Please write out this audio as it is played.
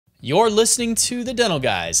You're listening to The Dental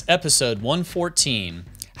Guys, episode 114,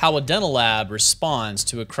 How a Dental Lab Responds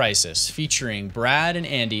to a Crisis, featuring Brad and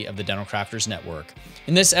Andy of the Dental Crafters Network.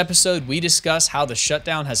 In this episode, we discuss how the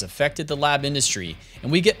shutdown has affected the lab industry,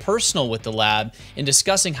 and we get personal with the lab in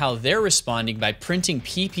discussing how they're responding by printing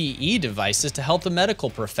PPE devices to help the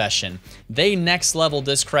medical profession. They next level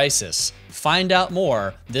this crisis. Find out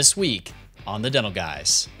more this week on The Dental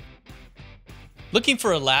Guys. Looking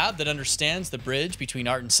for a lab that understands the bridge between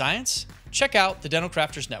art and science? Check out the Dental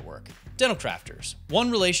Crafters Network. Dental Crafters,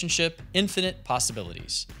 one relationship, infinite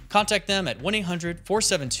possibilities. Contact them at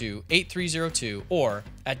 1-800-472-8302 or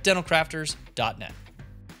at dentalcrafters.net.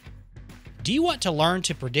 Do you want to learn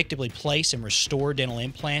to predictably place and restore dental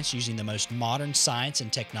implants using the most modern science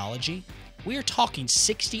and technology? We are talking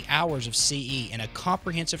 60 hours of CE in a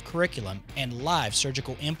comprehensive curriculum and live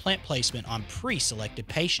surgical implant placement on pre-selected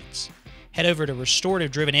patients. Head over to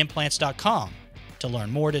restorative-drivenimplants.com to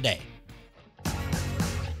learn more today.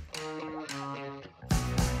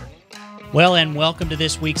 Well, and welcome to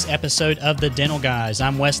this week's episode of The Dental Guys.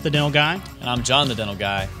 I'm Wes the Dental Guy. And I'm John the Dental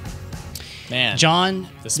Guy. Man, John,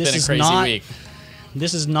 this has been a crazy week.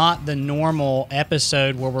 This is not the normal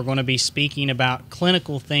episode where we're going to be speaking about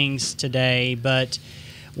clinical things today, but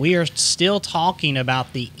we are still talking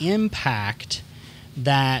about the impact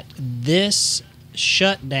that this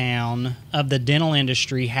shutdown of the dental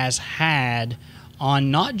industry has had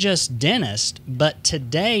on not just dentists, but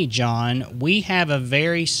today, John, we have a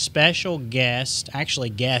very special guest, actually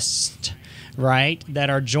guests, right, that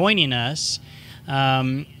are joining us.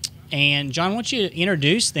 And John, I want you to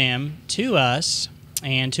introduce them to us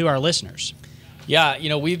and to our listeners. Yeah, you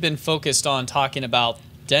know, we've been focused on talking about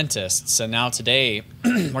dentists, and now today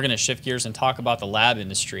we're going to shift gears and talk about the lab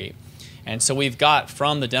industry. And so we've got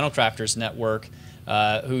from the Dental Crafters Network,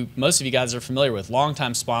 who most of you guys are familiar with,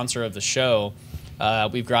 longtime sponsor of the show.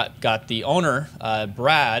 We've got the owner,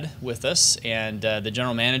 Brad, with us, and the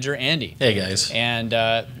general manager, Andy. Hey, guys. And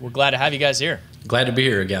we're glad to have you guys here. Glad to be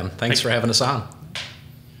here again. Thanks for having us on.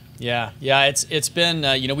 Yeah. It's been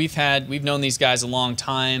you know, we've known these guys a long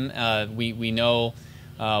time. We know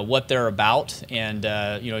what they're about, and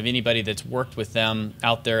you know, if anybody that's worked with them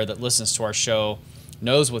out there that listens to our show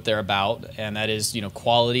knows what they're about, and that is, you know,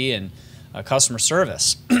 quality and customer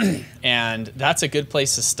service. And that's a good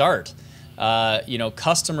place to start. You know,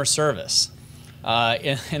 customer service.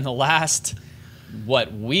 In the last,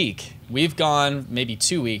 week, we've gone, maybe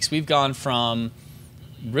 2 weeks, we've gone from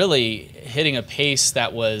really hitting a pace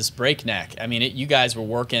that was breakneck. I mean, you guys were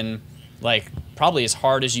working like probably as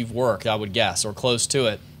hard as you've worked, I would guess, or close to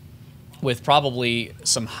it, with probably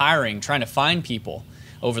some hiring, trying to find people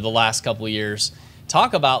over the last couple of years.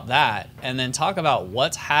 Talk about that, and then talk about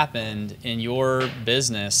what's happened in your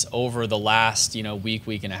business over the last, you know, week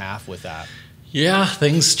and a half with that. Yeah,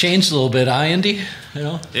 things changed a little bit, Andy? You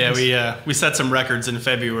know? Yeah, we set some records in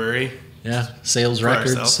February. Yeah, sales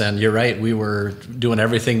records, and you're right. We were doing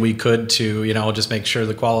everything we could to, you know, just make sure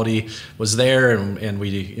the quality was there, and we,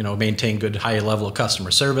 you know, maintain good high level of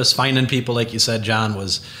customer service. Finding people, like you said, John,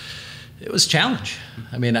 was a challenge.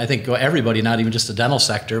 I mean, I think everybody, not even just the dental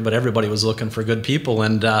sector, but everybody was looking for good people,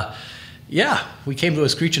 and yeah, we came to a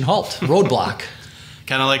screeching halt, roadblock.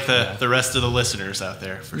 Kind of like the rest of the listeners out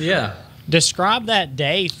there. For sure. Yeah. Describe that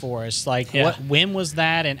day for us. Like, when was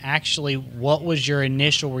that, and actually what was your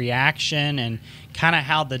initial reaction, and kind of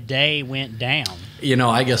how the day went down? You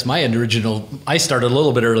know, I guess I started a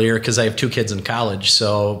little bit earlier because I have two kids in college.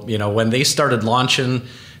 So, you know, when they started launching,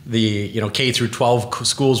 the, you know, K through 12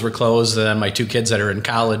 schools were closed, and then my two kids that are in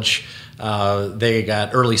college, they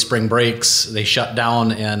got early spring breaks. They shut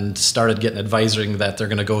down and started getting advising that they're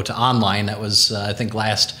going to go to online. That was, I think,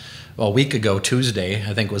 a week ago, Tuesday,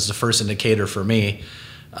 I think was the first indicator for me.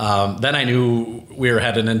 Then I knew we were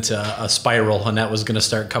heading into a spiral, and that was going to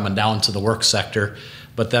start coming down to the work sector.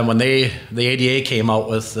 But then when the ADA came out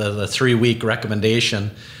with the 3-week recommendation,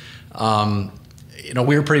 you know,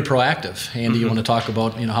 we were pretty proactive. Andy, you want to talk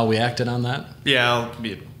about, you know, how we acted on that? Yeah, I'll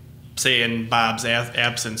say in Bob's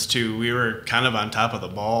absence too, we were kind of on top of the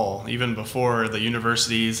ball. Even before the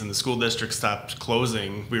universities and the school districts stopped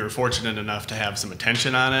closing, we were fortunate enough to have some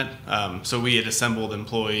attention on it. So we had assembled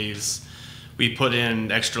employees. We put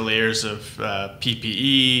in extra layers of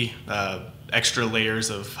PPE, extra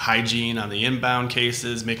layers of hygiene on the inbound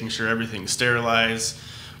cases, making sure everything's sterilized.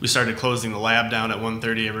 We started closing the lab down at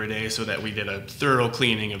 1:30 every day so that we did a thorough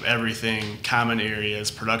cleaning of everything, common areas,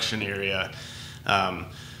 production area.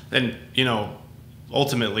 Then, you know,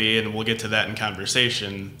 ultimately, and we'll get to that in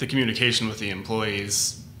conversation, the communication with the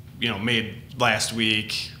employees, you know, made last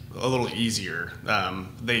week a little easier.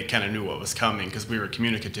 They kind of knew what was coming because we were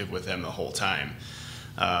communicative with them the whole time.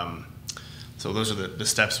 So those are the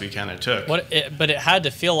steps we kind of took. But it had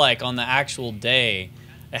to feel like on the actual day,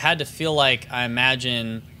 it had to feel like, I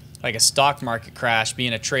imagine, like a stock market crash,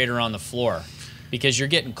 being a trader on the floor, because you're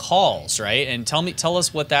getting calls, right? And tell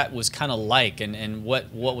us what that was kind of like, and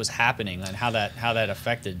what was happening, and how that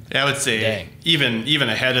affected. Yeah, I would say even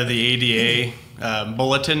ahead of the ADA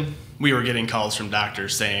bulletin, we were getting calls from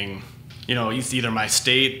doctors saying, it's either my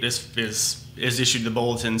state is issued the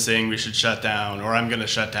bulletin saying we should shut down, or I'm going to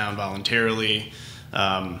shut down voluntarily.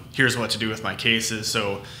 Here's what to do with my cases.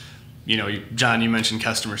 So, John, you mentioned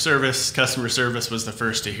customer service. Customer service was the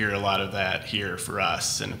first to hear a lot of that here for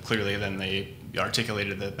us, and clearly then they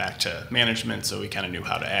articulated that back to management, so we kind of knew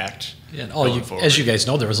how to act. Yeah, as you guys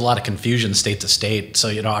know, there was a lot of confusion state to state. So,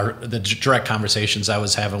 the direct conversations I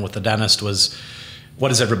was having with the dentist was, what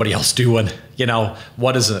is everybody else doing?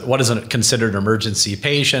 What is considered an emergency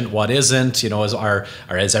patient? What isn't?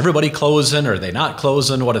 Is everybody closing? Are they not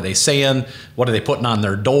closing? What are they saying? What are they putting on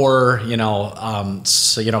their door?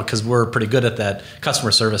 Because we're pretty good at that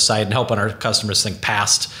customer service side and helping our customers think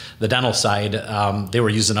past the dental side. They were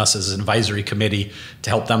using us as an advisory committee to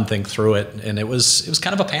help them think through it, and it was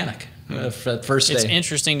kind of a panic for that first day. It's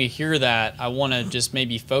interesting to hear that. I want to just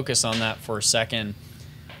maybe focus on that for a second.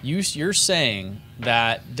 You're saying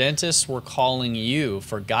that dentists were calling you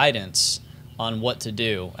for guidance on what to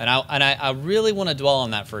do, and I really want to dwell on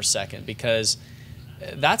that for a second, because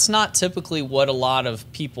that's not typically what a lot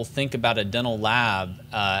of people think about a dental lab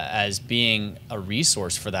as being a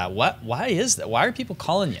resource for that. Why is that? Why are people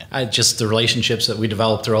calling you? Just the relationships that we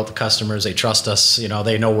develop throughout the customers. They trust us.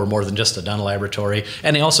 They know we're more than just a dental laboratory,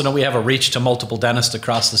 and they also know we have a reach to multiple dentists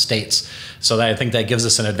across the states. So I think that gives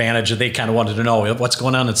us an advantage. They kind of wanted to know what's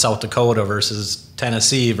going on in South Dakota versus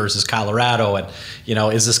Tennessee versus Colorado, and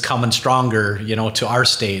is this coming stronger to our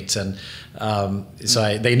state? And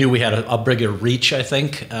so they knew we had a bigger reach, I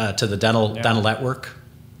think, to the dental network.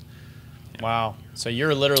 Wow. So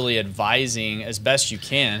you're literally advising as best you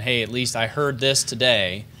can, hey, at least I heard this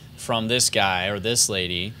today from this guy or this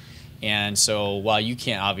lady. And so while you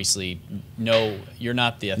can't obviously know, you're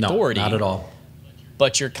not the authority. No, not at all.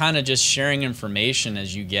 But you're kind of just sharing information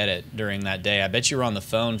as you get it during that day. I bet you were on the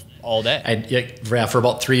phone all day. For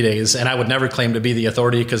about 3 days, and I would never claim to be the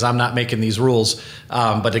authority because I'm not making these rules.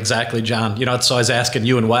 But exactly, John. So I was asking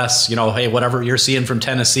you and Wes, hey, whatever you're seeing from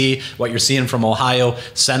Tennessee, what you're seeing from Ohio,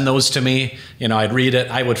 send those to me. I'd read it.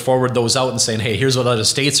 I would forward those out and saying, hey, here's what other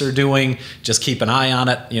states are doing. Just keep an eye on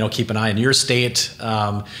it. Keep an eye on your state.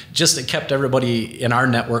 Just it kept everybody in our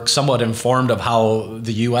network somewhat informed of how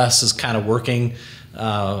the U.S. is kind of working.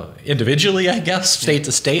 Individually, I guess, state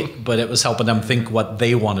to state, but it was helping them think what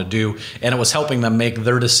they want to do, and it was helping them make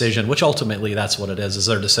their decision, which ultimately that's what it is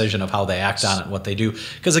their decision of how they act on it, what they do.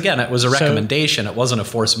 Because again, it was a recommendation, it wasn't a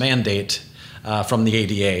forced mandate from the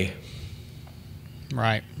ADA.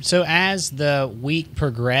 Right. So as the week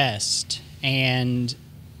progressed and,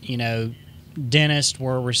 dentists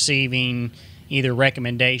were receiving either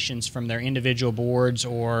recommendations from their individual boards,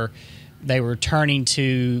 or they were turning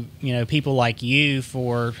to people like you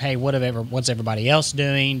for, hey, what's everybody else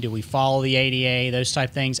doing? Do we follow the ADA? Those type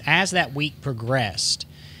of things. As that week progressed,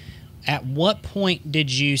 at what point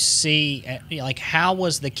did you see, how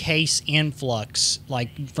was the case influx,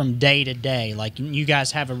 from day to day? You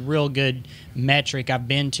guys have a real good metric. I've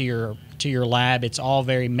been to your lab. It's all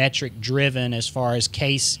very metric driven as far as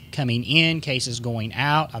case coming in, cases going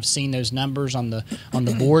out. I've seen those numbers on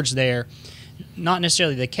the boards there. Not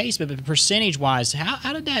necessarily the case, but percentage wise,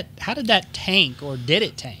 how did that tank, or did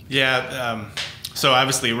it tank? Yeah. So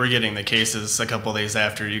obviously we're getting the cases a couple of days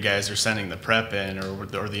after you guys are sending the prep in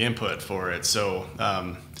or the input for it. So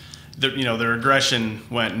the regression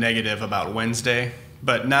went negative about Wednesday,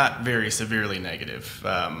 but not very severely negative.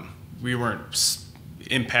 We weren't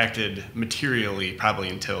impacted materially probably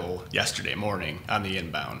until yesterday morning on the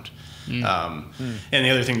inbound. And the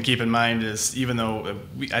other thing to keep in mind is, even though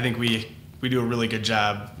I think we do a really good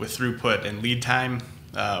job with throughput and lead time.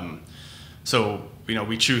 So,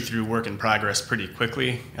 we chew through work in progress pretty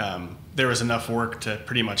quickly. There was enough work to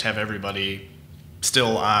pretty much have everybody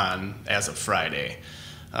still on as of Friday.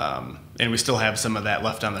 And we still have some of that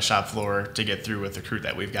left on the shop floor to get through with the crew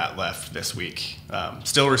that we've got left this week.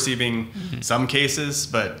 Still receiving some cases,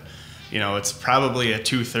 but it's probably a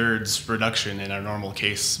 2/3 reduction in our normal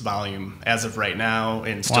case volume as of right now,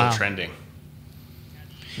 and still trending.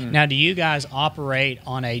 Now, do you guys operate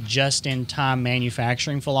on a just-in-time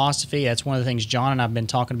manufacturing philosophy? That's one of the things John and I have been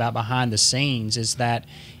talking about behind the scenes, is that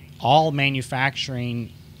all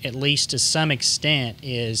manufacturing, at least to some extent,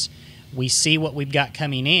 is we see what we've got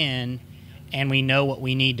coming in, and we know what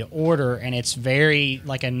we need to order, and it's very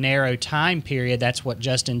like a narrow time period. That's what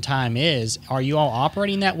just in time is. Are you all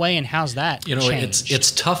operating that way, and how's that changed?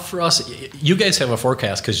 It's tough for us. You guys have a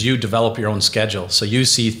forecast because you develop your own schedule, so you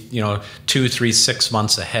see 2, 3, 6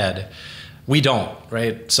 months ahead. We don't,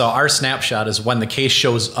 right? So our snapshot is when the case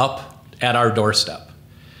shows up at our doorstep.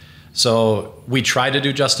 So we try to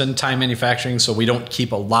do just-in-time manufacturing, so we don't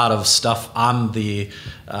keep a lot of stuff on the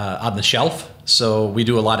shelf. So we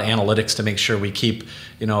do a lot of analytics to make sure we keep,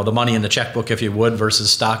 the money in the checkbook, if you would, versus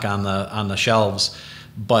stock on the shelves.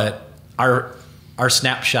 But our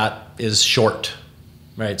snapshot is short,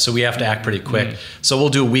 right? So we have to act pretty quick. Mm-hmm. So we'll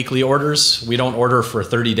do weekly orders. We don't order for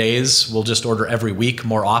 30 days. We'll just order every week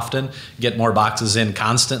more often, get more boxes in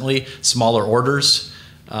constantly, smaller orders.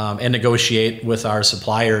 And negotiate with our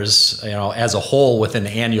suppliers, as a whole within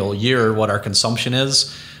the annual year what our consumption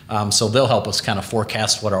is. So they'll help us kind of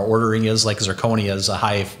forecast what our ordering is. Like zirconia is a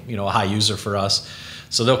high user for us.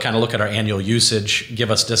 So they'll kind of look at our annual usage, give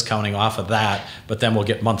us discounting off of that, but then we'll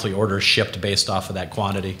get monthly orders shipped based off of that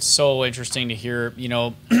quantity. So interesting to hear.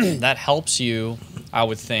 That helps you, I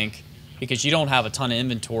would think, because you don't have a ton of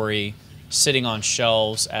inventory sitting on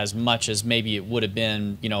shelves as much as maybe it would have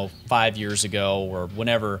been, 5 years ago or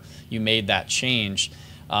whenever you made that change.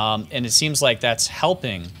 And it seems like that's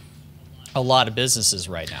helping a lot of businesses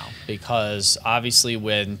right now, because obviously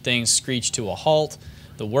when things screech to a halt,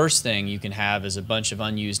 the worst thing you can have is a bunch of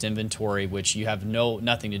unused inventory, which you have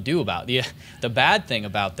nothing to do about. The bad thing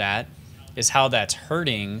about that is how that's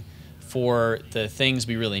hurting for the things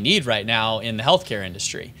we really need right now in the healthcare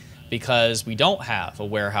industry, because we don't have a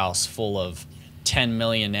warehouse full of 10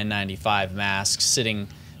 million N95 masks sitting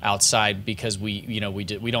outside because we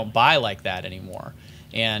don't buy like that anymore.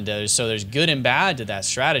 And so there's good and bad to that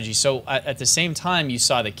strategy. So at the same time you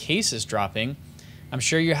saw the cases dropping, I'm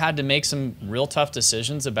sure you had to make some real tough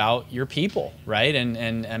decisions about your people, right?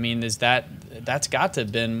 And I mean, that's got to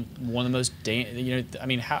have been one of the most,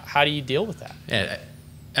 how do you deal with that? Yeah,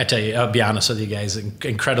 I tell you, I'll be honest with you guys,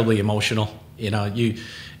 incredibly emotional.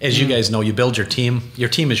 As you guys know, you build your team. Your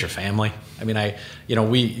team is your family. I mean,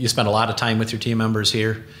 you spend a lot of time with your team members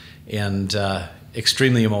here, and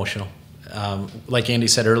extremely emotional. Like Andy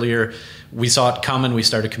said earlier, we saw it coming. We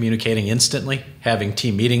started communicating instantly, having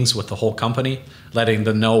team meetings with the whole company, letting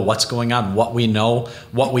them know what's going on, what we know,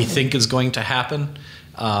 what we think is going to happen.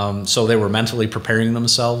 So they were mentally preparing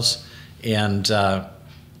themselves, and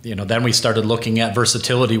then we started looking at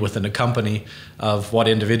versatility within the company of what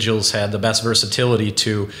individuals had the best versatility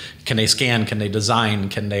to. Can they scan? Can they design?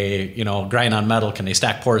 Can they, grind on metal? Can they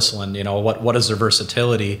stack porcelain? What is their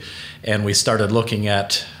versatility? And we started looking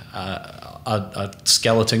at a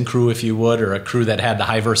skeleton crew, if you would, or a crew that had the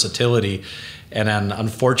high versatility. And then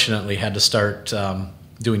unfortunately had to start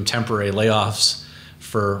doing temporary layoffs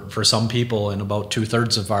for some people, and about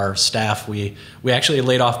 2/3 of our staff. We actually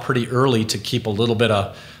laid off pretty early to keep a little bit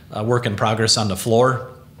of work in progress on the floor.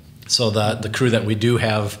 So the crew that we do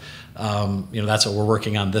have, that's what we're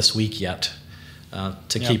working on this week yet,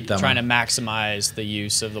 to keep them. Trying to maximize the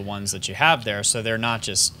use of the ones that you have there, so they're not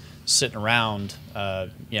just sitting around.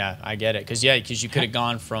 I get it. Because you could have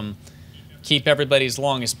gone from keep everybody as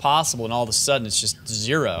long as possible, and all of a sudden it's just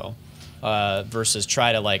zero, versus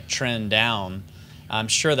try to trend down. I'm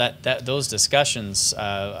sure that those discussions,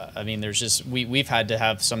 there's just, we've had to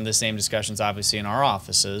have some of the same discussions obviously in our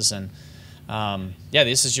offices, and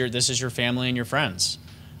this is your family and your friends.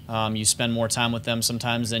 You spend more time with them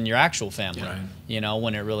sometimes than your actual family, right.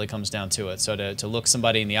 When it really comes down to it. So to look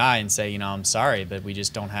somebody in the eye and say, I'm sorry, but we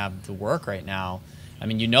just don't have the work right now.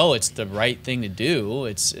 It's the right thing to do.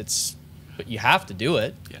 But you have to do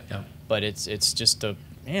it. Yeah. But it's just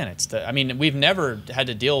we've never had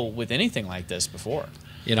to deal with anything like this before.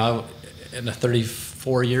 In the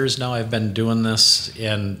 34 years now I've been doing this,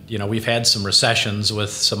 and we've had some recessions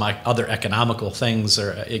with some other economical things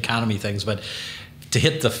or economy things, but to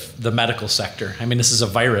hit the medical sector, this is a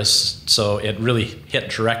virus, so it really hit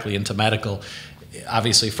directly into medical.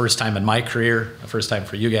 Obviously, first time in my career, first time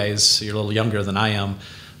for you guys. You're a little younger than I am,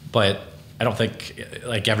 but I don't think,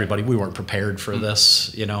 like everybody, we weren't prepared for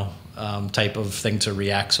this, type of thing to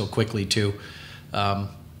react so quickly to.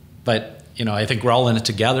 But I think we're all in it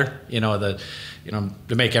together.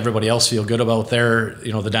 To make everybody else feel good about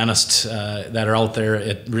the dentists that are out there.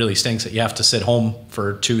 It really stinks that you have to sit home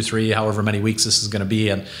for 2, 3, however many weeks this is going to be,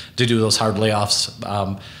 and to do those hard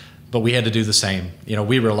layoffs. But we had to do the same.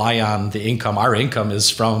 We rely on the income. Our income is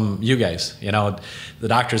from you guys. The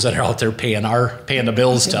doctors that are out there paying the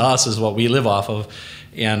bills to us is what we live off of.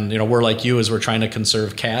 And we're like you, as we're trying to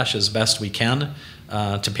conserve cash as best we can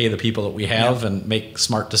to pay the people that we have and make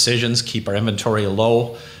smart decisions, keep our inventory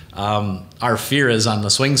low. Our fear is on the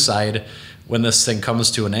swing side, when this thing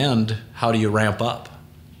comes to an end, how do you ramp up?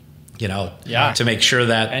 To make sure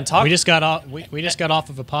that we just got off. We just got off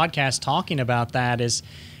of a podcast talking about that. Is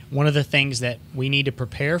one of the things that we need to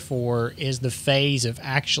prepare for is the phase of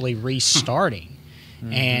actually restarting,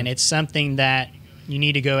 and it's something that you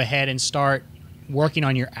need to go ahead and start working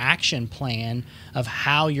on your action plan of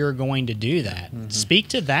how you're going to do that. Speak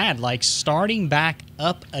to that, like starting back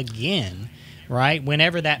up again, right?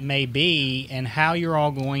 Whenever that may be, and how you're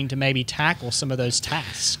all going to maybe tackle some of those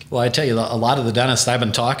tasks. Well, I tell you, a lot of the dentists I've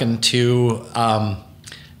been talking to,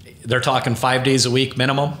 they're talking 5 days a week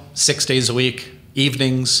minimum, 6 days a week,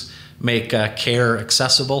 evenings, make care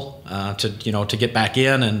accessible to get back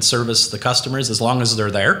in and service the customers as long as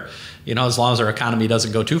they're there. As long as our economy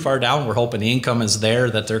doesn't go too far down, we're hoping the income is there,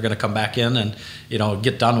 that they're going to come back in and,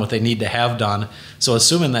 get done what they need to have done. So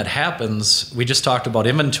assuming that happens, we just talked about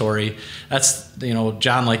inventory. That's,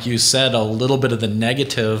 John, like you said, a little bit of the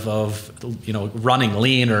negative of, running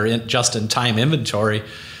lean or just-in-time inventory.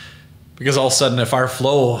 Because all of a sudden, if our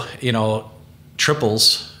flow,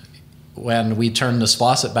 triples when we turn this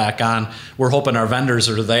faucet back on, we're hoping our vendors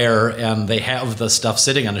are there and they have the stuff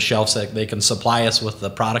sitting on the shelves that they can supply us with the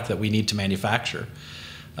product that we need to manufacture.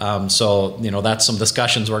 So that's some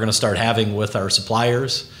discussions we're going to start having with our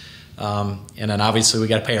suppliers. And then obviously we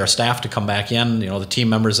got to pay our staff to come back in. The team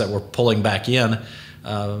members that we're pulling back in,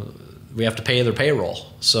 we have to pay their payroll.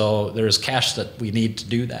 So there's cash that we need to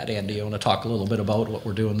do that. Andy, you want to talk a little bit about what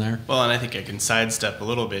we're doing there? Well, and I think I can sidestep a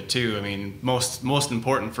little bit too. I mean, most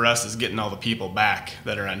important for us is getting all the people back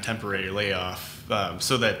that are on temporary layoff,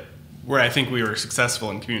 so that where I think we were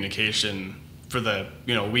successful in communication for the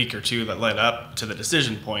week or two that led up to the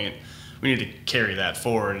decision point, we need to carry that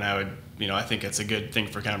forward. And I think it's a good thing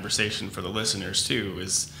for conversation for the listeners too.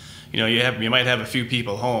 Is you might have a few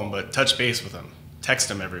people home, but touch base with them. Text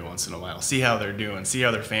them every once in a while, see how they're doing, see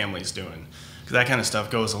how their family's doing, because that kind of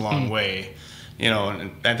stuff goes a long way,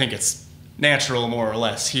 and I think it's natural more or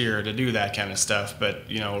less here to do that kind of stuff, but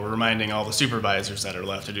we're reminding all the supervisors that are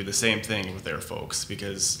left to do the same thing with their folks,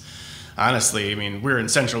 because honestly, I mean, we're in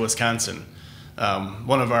central Wisconsin.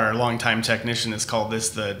 One of our longtime technicians has called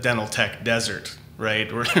this the dental tech desert,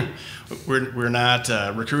 right? We're not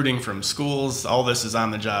recruiting from schools. All this is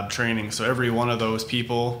on the job training. So every one of those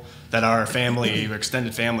people that are family or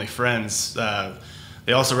extended family friends,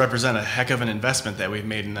 they also represent a heck of an investment that we've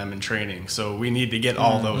made in them in training. So we need to get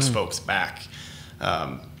all those folks back.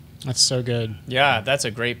 That's so good. Yeah, that's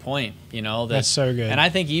a great point. That's so good. And I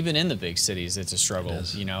think even in the big cities, it's a struggle.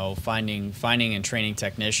 Finding and training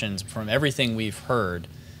technicians, from everything we've heard,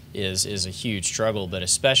 is a huge struggle. But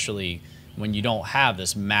especially when you don't have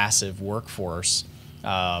this massive workforce,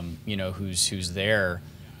 who's there,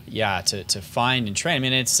 to find and train. I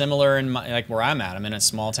mean, it's similar in like where I'm at. I'm in a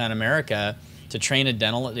small town America. To train a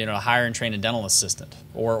dental, hire and train a dental assistant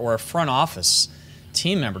or a front office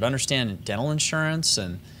team member to understand dental insurance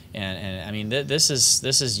and I mean, this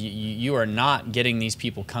is you are not getting these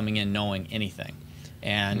people coming in knowing anything,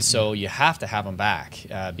 and so you have to have them back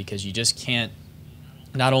because you just can't.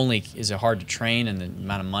 Not only is it hard to train and the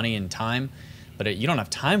amount of money and time, but you don't have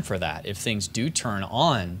time for that. If things do turn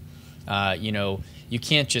on, you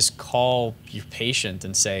can't just call your patient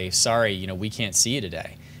and say, sorry, we can't see you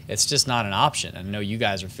today. It's just not an option. I know you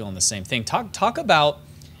guys are feeling the same thing. Talk about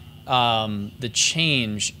the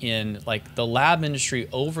change in like the lab industry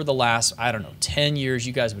over the last, 10 years,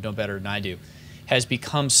 you guys would know better than I do, has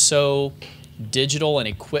become so digital and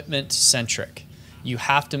equipment centric. You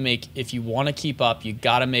have to make, if you want to keep up, you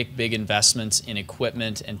got to make big investments in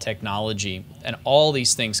equipment and technology. And all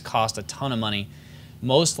these things cost a ton of money.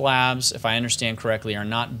 Most labs, if I understand correctly, are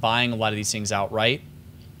not buying a lot of these things outright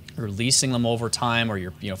or leasing them over time, or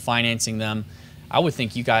you're financing them. I would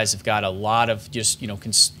think you guys have got a lot of just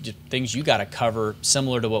things you got to cover,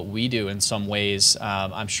 similar to what we do in some ways.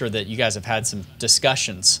 I'm sure that you guys have had some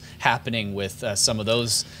discussions happening with some of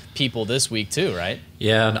those people this week too, right?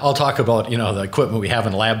 Yeah, and I'll talk about the equipment we have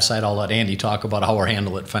in the lab side. I'll let Andy talk about how we're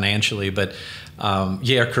handling it financially. But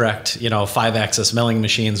yeah, correct. 5-axis milling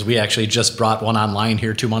machines. We actually just brought one online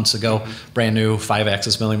here 2 months ago, brand new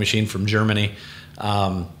 5-axis milling machine from Germany.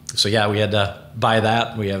 So yeah, we had to buy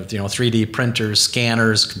that. We have 3D printers,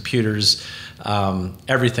 scanners, computers.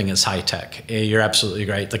 Everything is high tech. You're absolutely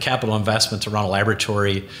right. The capital investment to run a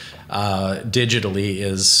laboratory digitally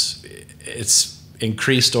it's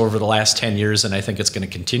increased over the last 10 years, and I think it's going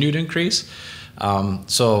to continue to increase.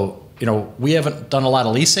 So we haven't done a lot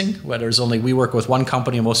of leasing. We work with one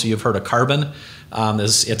company. Most of you have heard of Carbon.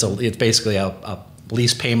 It's basically a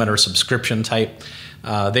lease payment or subscription type.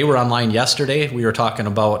 They were online yesterday. We were talking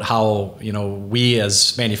about how, we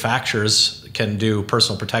as manufacturers can do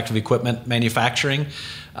personal protective equipment manufacturing,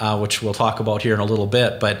 which we'll talk about here in a little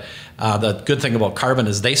bit. But the good thing about Carbon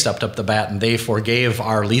is they stepped up the bat and they forgave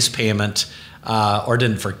our lease payment, or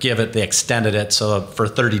didn't forgive it, they extended it. So for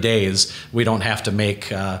 30 days, we don't have to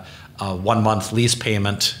make a 1 month lease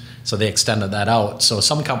payment. So they extended that out. So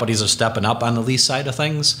some companies are stepping up on the lease side of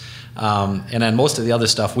things. And then most of the other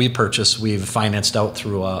stuff we purchase, we've financed out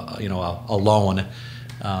through a loan.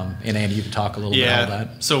 And Andy, you can talk a little bit about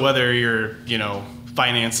that. So whether you're,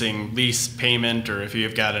 financing lease payment, or if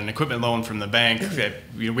you've got an equipment loan from the bank,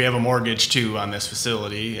 we have a mortgage too on this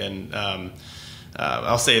facility. And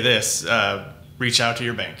I'll say this, reach out to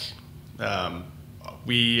your bank.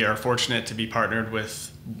 We are fortunate to be partnered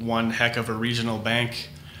with one heck of a regional bank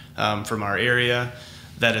from our area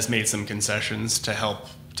that has made some concessions to help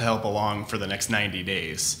along for the next 90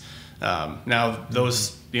 days. Now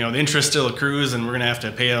those, the interest still accrues, and we're going to have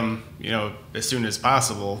to pay them, as soon as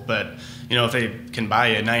possible. But if they can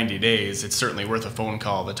buy you 90 days, it's certainly worth a phone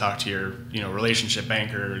call to talk to your, relationship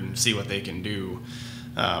banker and see what they can do.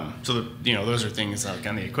 So those are things like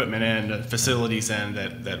on the equipment end, facilities end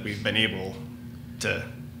that we've been able to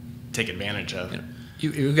take advantage of.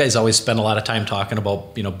 You guys always spend a lot of time talking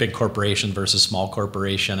about, big corporation versus small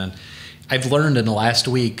corporation. And I've learned in the last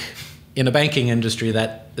week in the banking industry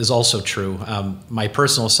that is also true. My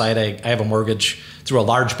personal side, I have a mortgage through a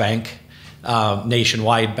large bank,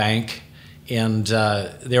 nationwide bank, and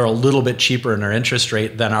they're a little bit cheaper in their interest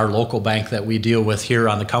rate than our local bank that we deal with here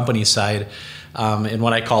on the company side. And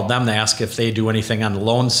when I called them to ask if they do anything on the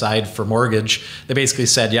loan side for mortgage, they basically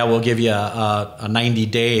said, yeah, we'll give you a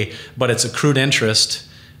 90-day, but it's accrued interest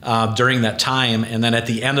during that time. And then at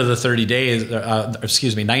the end of the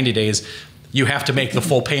 90 days, you have to make the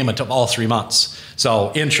full payment of all 3 months.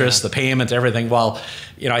 So interest, the payment, everything. Well,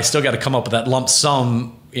 I still got to come up with that lump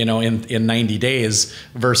sum, in 90 days,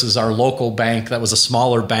 versus our local bank that was a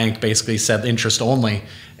smaller bank basically said interest only.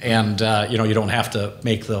 And, you don't have to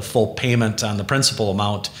make the full payment on the principal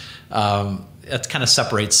amount. That kind of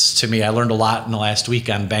separates to me. I learned a lot in the last week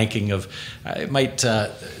on banking of I might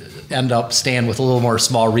end up staying with a little more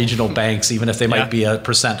small regional banks, even if they might be a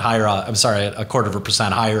percent higher. A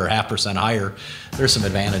 1/4% higher or 0.5% higher. There's some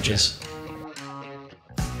advantages.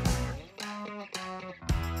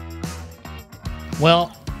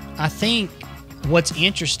 Well, I think what's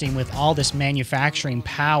interesting with all this manufacturing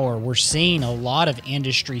power, we're seeing a lot of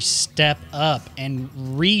industries step up and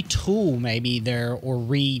retool or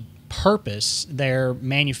repurpose their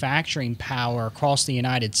manufacturing power across the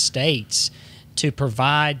United States to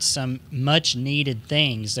provide some much needed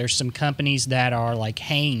things. There's some companies that are like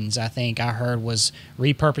Haynes, I think I heard, was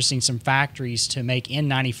repurposing some factories to make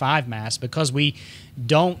N95 masks because we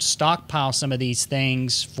don't stockpile some of these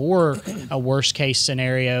things for a worst case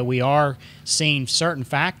scenario. We are seeing certain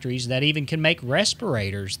factories that even can make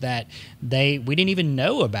respirators that we didn't even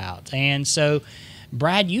know about. And so,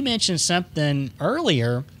 Brad, you mentioned something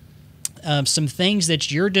earlier, some things that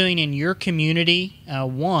you're doing in your community,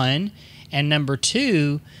 one, and number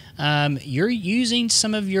two, you're using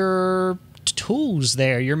some of your tools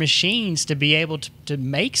there, your machines, to be able to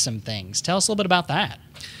make some things. Tell us a little bit about that.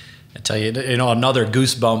 I tell you, another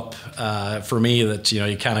goosebump for me that,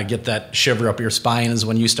 you kind of get that shiver up your spine is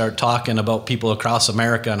when you start talking about people across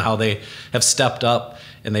America and how they have stepped up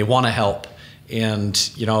and they want to help. And,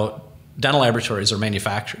 dental laboratories are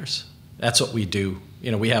manufacturers. That's what we do.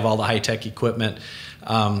 We have all the high-tech equipment.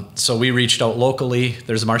 So we reached out locally.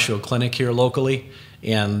 There's a Marshfield Clinic here locally.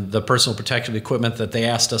 And the personal protective equipment that they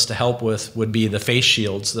asked us to help with would be the face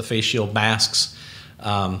shields, the face shield masks.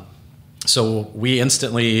 So we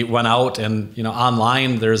instantly went out and,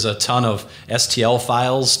 online there's a ton of STL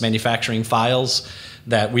files, manufacturing files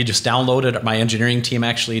that we just downloaded. My engineering team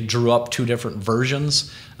actually drew up 2 different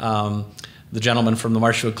versions. The gentleman from the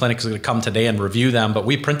Marshfield Clinic is going to come today and review them, but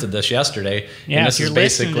we printed this yesterday. Yeah, and this if you're is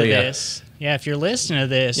basically if you're listening to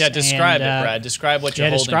this. Yeah, describe it, Brad. Describe what you're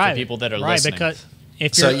holding for people that are listening. Right,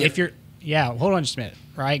 because if you're hold on just a minute.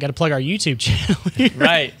 Right, got to plug our YouTube channel here.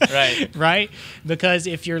 Right. Because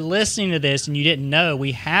if you're listening to this and you didn't know,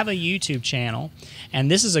 we have a YouTube channel,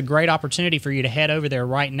 and this is a great opportunity for you to head over there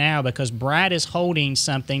right now because Brad is holding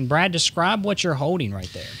something. Brad, describe what you're holding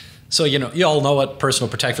right there. So, you all know what personal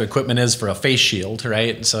protective equipment is for a face shield,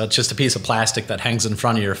 right? So it's just a piece of plastic that hangs in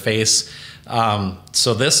front of your face.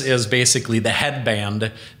 So this is basically the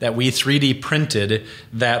headband that we 3D printed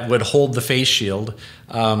that would hold the face shield.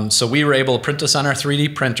 So we were able to print this on our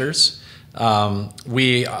 3D printers.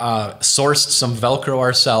 We sourced some Velcro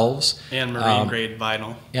ourselves. And marine grade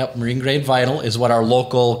vinyl. Yep, marine grade vinyl is what our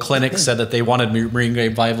local clinic said that they wanted marine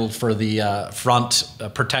grade vinyl for the front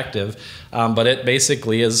protective. But it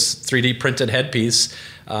basically is 3D printed headpiece.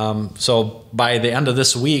 So by the end of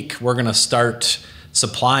this week, we're going to start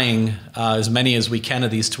supplying as many as we can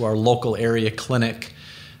of these to our local area clinic.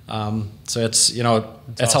 So it's,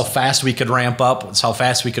 that's awesome. how fast we could ramp up. It's how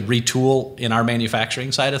fast we could retool in our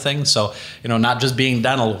manufacturing side of things. So, not just being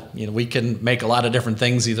dental, we can make a lot of different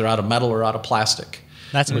things either out of metal or out of plastic.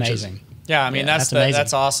 That's amazing. That's amazing.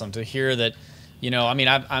 That's awesome to hear that,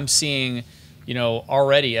 I'm seeing,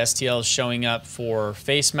 already STL is showing up for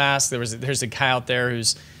face masks. There's a guy out there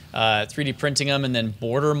who's 3D printing them and then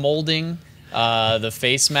border molding the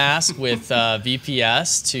face mask with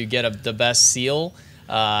VPS to get the best seal.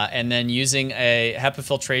 And then using a HEPA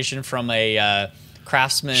filtration from a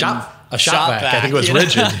Craftsman shop vac. I think it was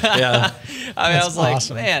rigid. Yeah, I was like,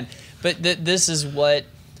 awesome. man, but this is what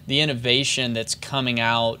the innovation that's coming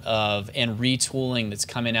out of and retooling that's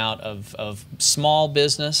coming out of small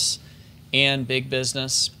business and big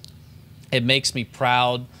business. It makes me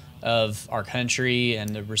proud of our country and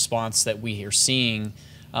the response that we are seeing,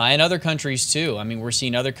 and other countries too. I mean, we're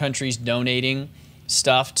seeing other countries donating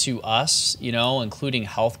stuff to us, including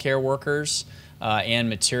healthcare workers and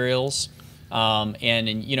materials, and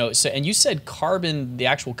you said Carbon, the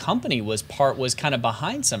actual company, was kind of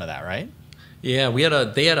behind some of that, right? Yeah,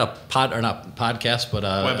 they had a podcast, but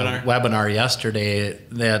a webinar yesterday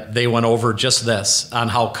that they went over just this on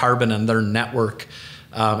how Carbon and their network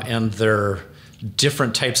and their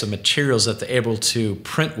different types of materials that they're able to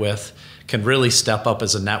print with can really step up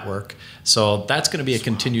as a network. So that's going to be a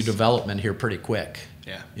continued development here pretty quick.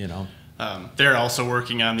 Yeah. They're also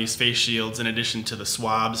working on these face shields in addition to the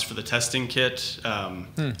swabs for the testing kit.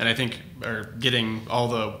 And I think are getting all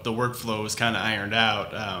the workflows kind of ironed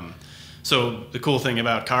out. So the cool thing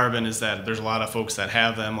about Carbon is that there's a lot of folks that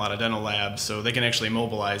have them, a lot of dental labs, so they can actually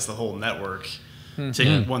mobilize the whole network. Once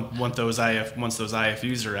those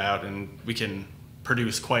IFUs are out, and we can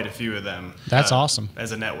produce quite a few of them. That's awesome.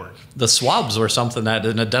 As a network. The swabs were something that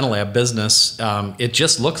in a dental lab business, it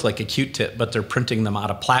just looks like a Q-tip, but they're printing them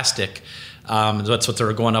out of plastic. That's what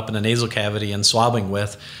they're going up in the nasal cavity and swabbing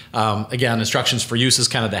with. Again, instructions for use is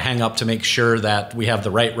kind of the hang up to make sure that we have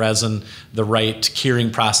the right resin, the right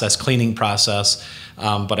curing process, cleaning process.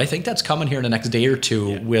 But I think that's coming here in the next day or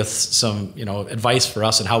two with some advice for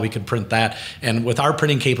us on how we could print that. And with our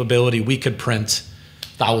printing capability, we could print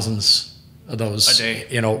thousands of those a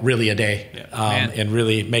day. Really a day, and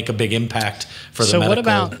really make a big impact for the medical.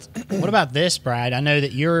 So what about this, Brad? I know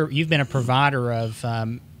that you've been a provider of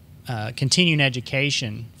continuing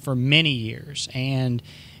education for many years, and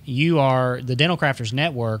the Dental Crafters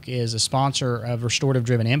Network is a sponsor of Restorative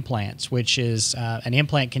Driven Implants, which is an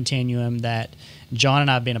implant continuum that John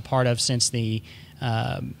and I have been a part of since the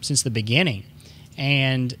beginning.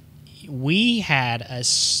 And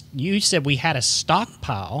you said we had a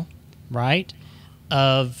stockpile, right,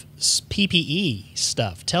 of PPE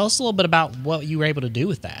stuff. Tell us a little bit about what you were able to do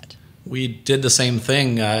with that. We did the same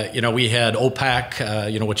thing. We had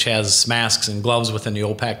OPAC, which has masks and gloves within the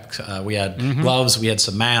OPAC. We had gloves, we had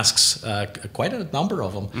some masks, quite a number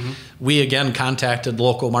of them. We, again, contacted the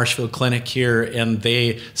local Marshfield Clinic here, and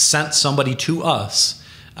they sent somebody to us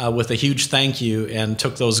with a huge thank you and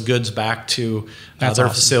took those goods back to their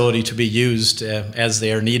facility to be used as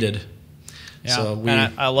they are needed. Yeah, so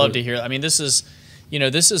I love to hear. I mean, this is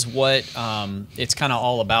what it's kind of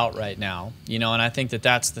all about right now. And I think that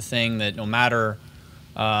that's the thing that no matter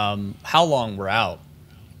how long we're out,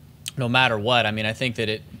 no matter what, I mean, I think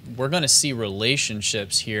that we're going to see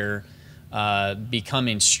relationships here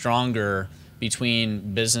becoming stronger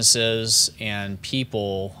between businesses and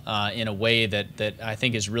people in a way that I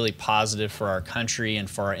think is really positive for our country and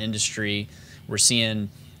for our industry. We're seeing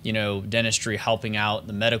dentistry helping out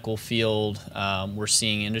the medical field. We're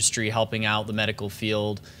seeing industry helping out the medical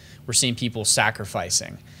field. We're seeing people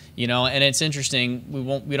sacrificing, and it's interesting.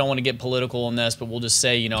 We don't want to get political in this, but we'll just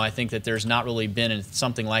say, I think that there's not really been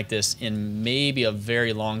something like this in maybe a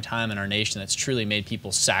very long time in our nation that's truly made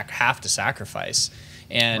people have to sacrifice.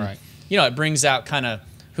 And, right. It brings out kind of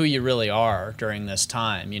who you really are during this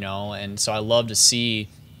time, and so I love to see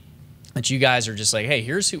that you guys are just like, hey,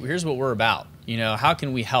 here's what we're about. How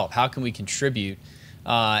can we help? How can we contribute?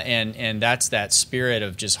 And that's that spirit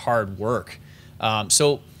of just hard work.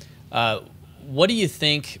 So what do you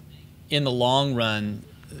think in the long run,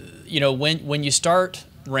 when you start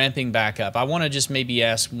ramping back up? I want to just maybe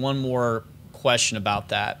ask one more question about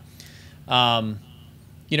that.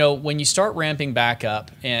 when you start ramping back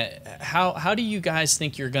up, how do you guys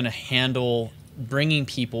think you're going to handle bringing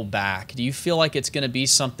people back? Do you feel like it's going to be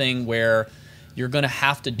something where you're going to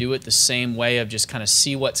have to do it the same way of just kind of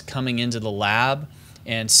see what's coming into the lab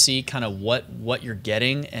and see kind of what you're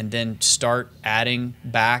getting and then start adding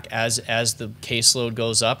back as the caseload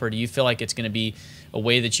goes up? Or do you feel like it's going to be a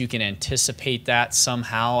way that you can anticipate that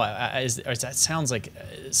somehow? That sounds like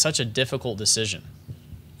such a difficult decision.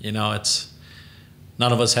 It's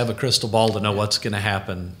none of us have a crystal ball to know what's going to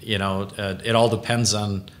happen. It all depends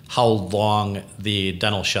on how long the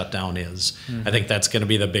dental shutdown is. Mm-hmm. I think that's going to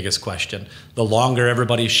be the biggest question. The longer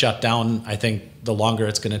everybody's shut down, I think the longer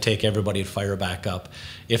it's going to take everybody to fire back up.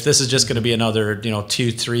 If this is just going to be another,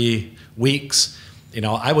 2-3 weeks,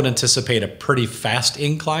 I would anticipate a pretty fast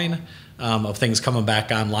incline of things coming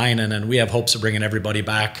back online, and then we have hopes of bringing everybody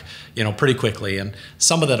back, pretty quickly. And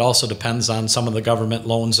some of that also depends on some of the government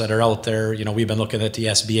loans that are out there. We've been looking at the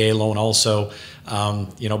SBA loan also,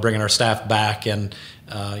 bringing our staff back and,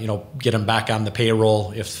 get them back on the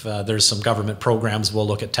payroll. If there's some government programs, we'll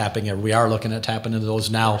look at tapping it. We are looking at tapping into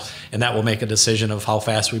those now, and that will make a decision of how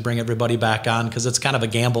fast we bring everybody back on, because it's kind of a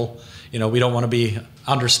gamble. We don't want to be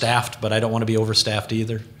understaffed, but I don't want to be overstaffed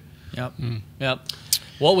either. Yep. Yep.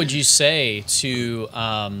 What would you say to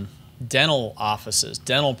dental offices,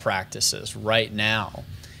 dental practices right now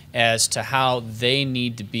as to how they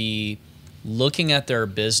need to be looking at their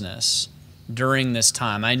business during this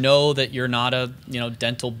time? I know that you're not a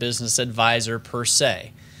dental business advisor per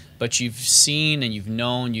se, but you've seen and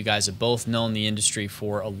you guys have both known the industry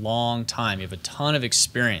for a long time. You have a ton of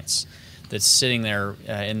experience that's sitting there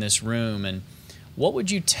in this room. And what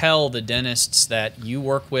would you tell the dentists that you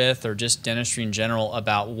work with, or just dentistry in general,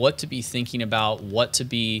 about what to be thinking about, what to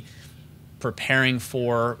be preparing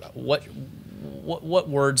for? What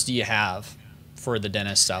words do you have for the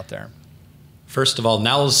dentists out there? First of all,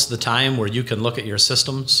 now's the time where you can look at your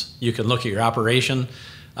systems, you can look at your operation.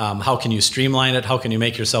 How can you streamline it? How can you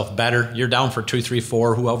make yourself better? You're down for 2, 3,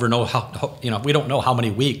 4, whoever know how, we don't know how many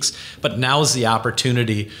weeks, but now's the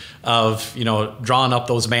opportunity of, drawing up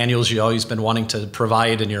those manuals you've always been wanting to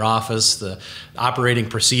provide in your office, the operating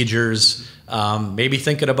procedures, maybe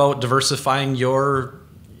thinking about diversifying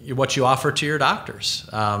what you offer to your doctors.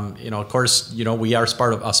 Of course, we are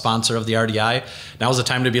part of a sponsor of the RDI. Now's the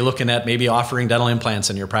time to be looking at maybe offering dental implants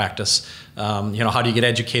in your practice. How do you get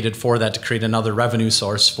educated for that to create another revenue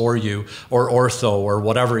source for you, or ortho, or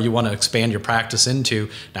whatever you want to expand your practice into?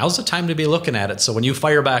 Now's the time to be looking at it. So when you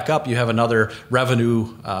fire back up, you have another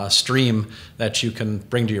revenue stream that you can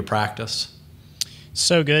bring to your practice.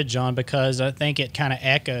 So good, John, because I think it kind of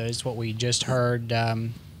echoes what we just heard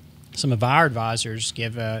some of our advisors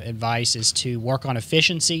give advice, is to work on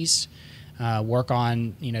efficiencies, work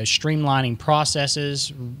on streamlining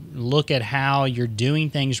processes, look at how you're doing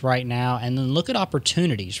things right now, and then look at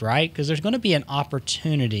opportunities, right? Because there's going to be an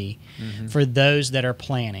opportunity for those that are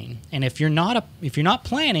planning, and if you're not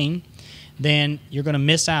planning, then you're going to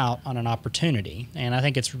miss out on an opportunity. And I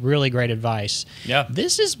think it's really great advice. Yeah,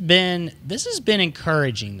 this has been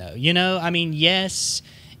encouraging, though. Yes,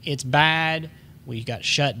 it's bad. We got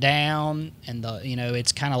shut down, and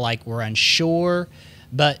it's kind of like we're unsure.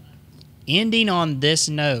 But ending on this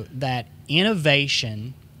note, that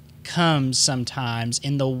innovation comes sometimes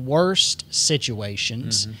in the worst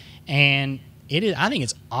situations, and I think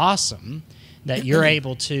it's awesome that you're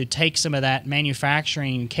able to take some of that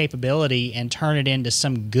manufacturing capability and turn it into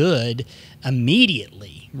some good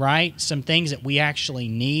immediately, right? Some things that we actually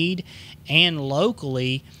need, and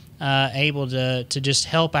locally able to just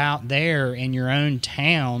help out there in your own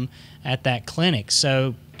town at that clinic.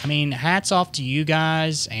 So, hats off to you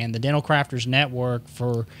guys and the Dental Crafters Network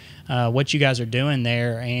for what you guys are doing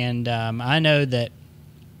there. And I know that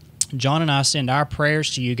John and I send our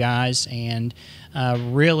prayers to you guys, and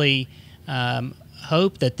really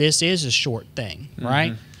hope that this is a short thing,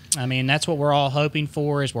 right? That's what we're all hoping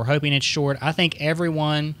for, is we're hoping it's short. I think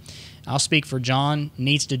everyone, I'll speak for John,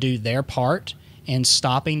 needs to do their part in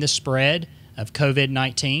stopping the spread of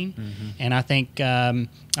COVID-19. And I think, I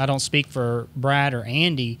don't speak for Brad or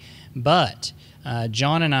Andy, but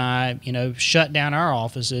John and I, shut down our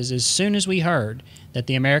offices as soon as we heard that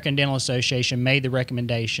the American Dental Association made the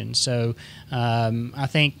recommendation. So I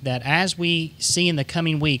think that as we see in the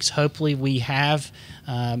coming weeks, hopefully we have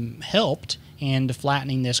helped in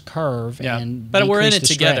flattening this curve. Yeah. And but we're in it the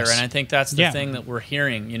together, stress. and I think that's the thing that we're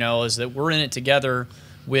hearing, is that we're in it together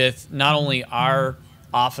with not only our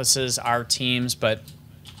offices, our teams, but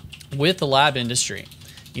with the lab industry,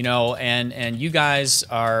 and you guys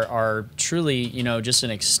are truly, just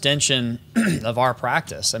an extension of our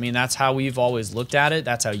practice. That's how we've always looked at it.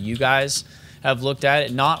 That's how you guys have looked at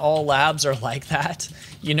it. Not all labs are like that,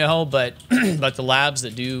 but but the labs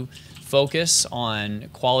that do focus on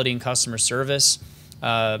quality and customer service,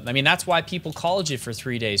 that's why people called you for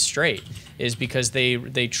 3 days straight, is because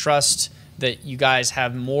they trust that you guys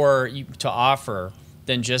have more to offer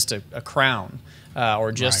than just a crown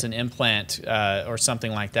or just an implant or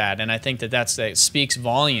something like that. And I think that speaks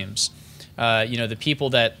volumes. The people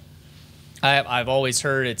that I've always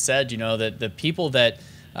heard it said, that the people that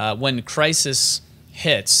when crisis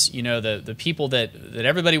hits, the people that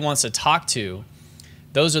everybody wants to talk to,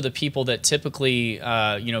 those are the people that typically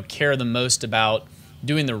care the most about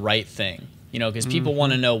doing the right thing. Because people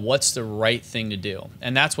want to know what's the right thing to do.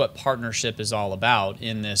 And that's what partnership is all about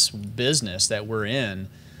in this business that we're in,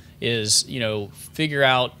 is, figure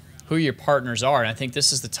out who your partners are. And I think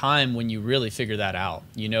this is the time when you really figure that out.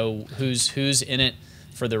 Who's in it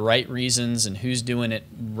for the right reasons and who's doing it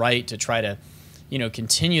right to try to,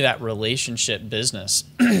 continue that relationship business.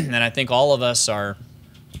 And I think all of us are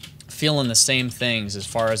feeling the same things as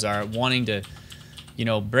far as our wanting to,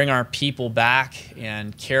 bring our people back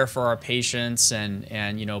and care for our patients and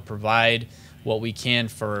provide what we can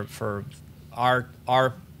for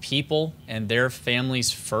our people and their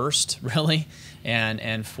families first, really,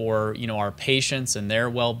 and for our patients and their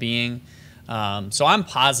well-being. So I'm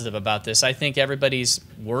positive about this. I think everybody's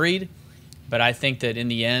worried, but I think that in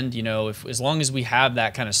the end, as long as we have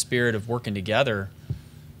that kind of spirit of working together,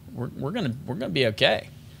 we're gonna be okay.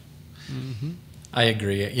 Mm-hmm. I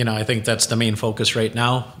agree. I think that's the main focus right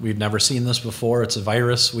now. We've never seen this before. It's a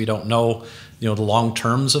virus. We don't know, the long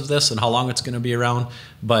terms of this and how long it's going to be around.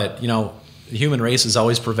 But, the human race has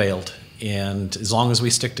always prevailed. And as long as we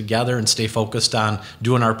stick together and stay focused on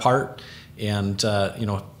doing our part and,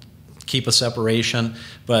 keep a separation.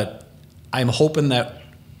 But I'm hoping that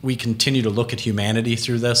we continue to look at humanity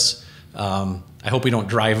through this. I hope we don't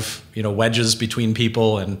drive, wedges between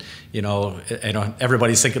people, and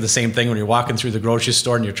everybody's thinking the same thing when you're walking through the grocery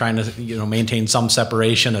store and you're trying to, maintain some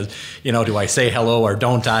separation of, do I say hello or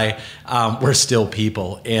don't I? We're still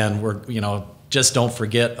people, and we're, just don't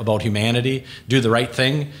forget about humanity. Do the right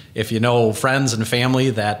thing. If you know friends and family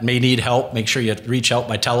that may need help, make sure you reach out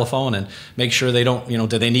by telephone and make sure they don't,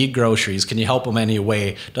 do they need groceries? Can you help them any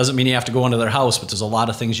way? Doesn't mean you have to go into their house, but there's a lot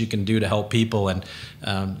of things you can do to help people, and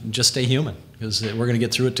just stay human, because we're going to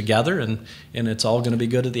get through it together, and it's all going to be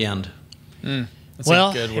good at the end. That's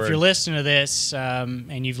well, a good if word. you're listening to this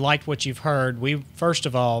and you've liked what you've heard,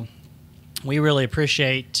 we really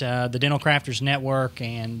appreciate the Dental Crafters Network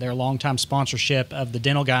and their longtime sponsorship of the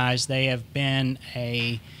Dental Guys. They have been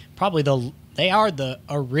they are the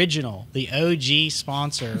original, the OG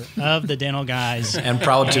sponsor of the Dental Guys. And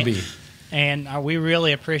proud to be. And we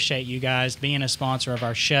really appreciate you guys being a sponsor of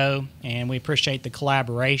our show, and we appreciate the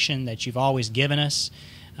collaboration that you've always given us.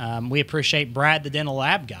 We appreciate Brad, the Dental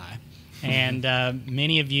Lab Guy. And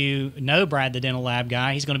many of you know Brad, the Dental Lab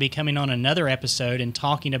Guy. He's going to be coming on another episode and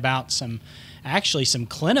talking about some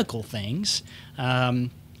clinical things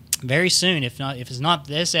very soon. If it's not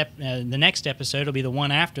this, the next episode will be the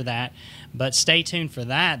one after that. But stay tuned for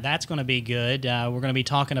that. That's going to be good. We're going to be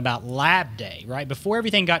talking about Lab Day. Right before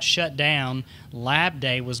everything got shut down, Lab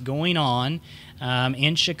Day was going on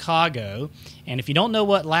in Chicago. And if you don't know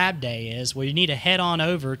what Lab Day is, well, you need to head on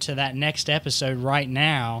over to that next episode right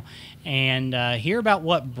now and hear about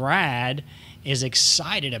what Brad is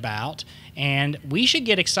excited about. And we should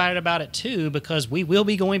get excited about it too, because we will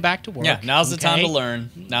be going back to work. Yeah, now's the time to learn.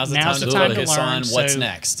 Now's the time to focus on what's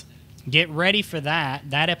next. Get ready for that.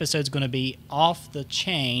 That episode's going to be off the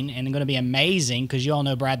chain and going to be amazing, because you all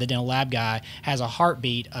know Brad, the Dental Lab Guy, has a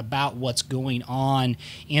heartbeat about what's going on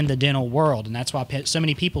in the dental world. And that's why so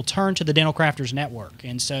many people turn to the Dental Crafters Network.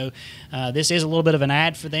 And so this is a little bit of an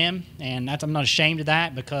ad for them, and I'm not ashamed of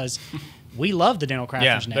that, because we love the Dental Crafters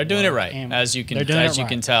Network. Yeah, they're doing it right, as you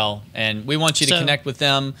can tell. And we want you to connect with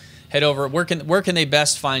them. Head over. Where can they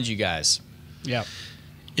best find you guys? Yeah.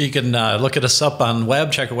 You can look at us up on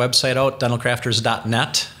web, check our website out,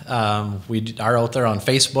 dentalcrafters.net. We are out there on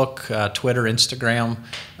Facebook, Twitter, Instagram,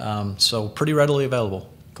 so pretty readily available.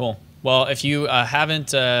 Cool. Well, if you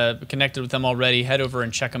haven't connected with them already, head over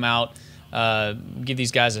and check them out. Give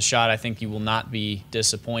these guys a shot. I think you will not be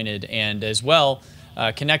disappointed. And as well,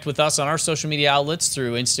 connect with us on our social media outlets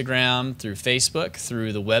through Instagram, through Facebook,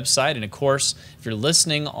 through the website. And of course, if you're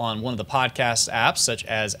listening on one of the podcast apps, such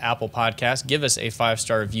as Apple Podcasts, give us a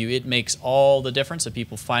 5-star review. It makes all the difference of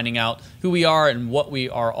people finding out who we are and what we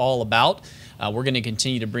are all about. We're going to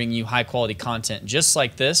continue to bring you high-quality content just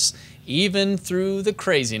like this, even through the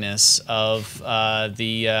craziness of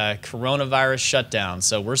the coronavirus shutdown.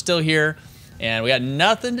 So we're still here, and we got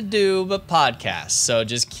nothing to do but podcasts. So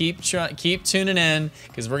just keep tuning in,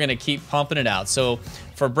 because we're going to keep pumping it out. So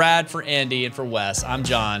for Brad, for Andy, and for Wes, I'm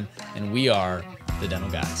John, and we are the Dental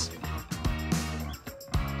Guys.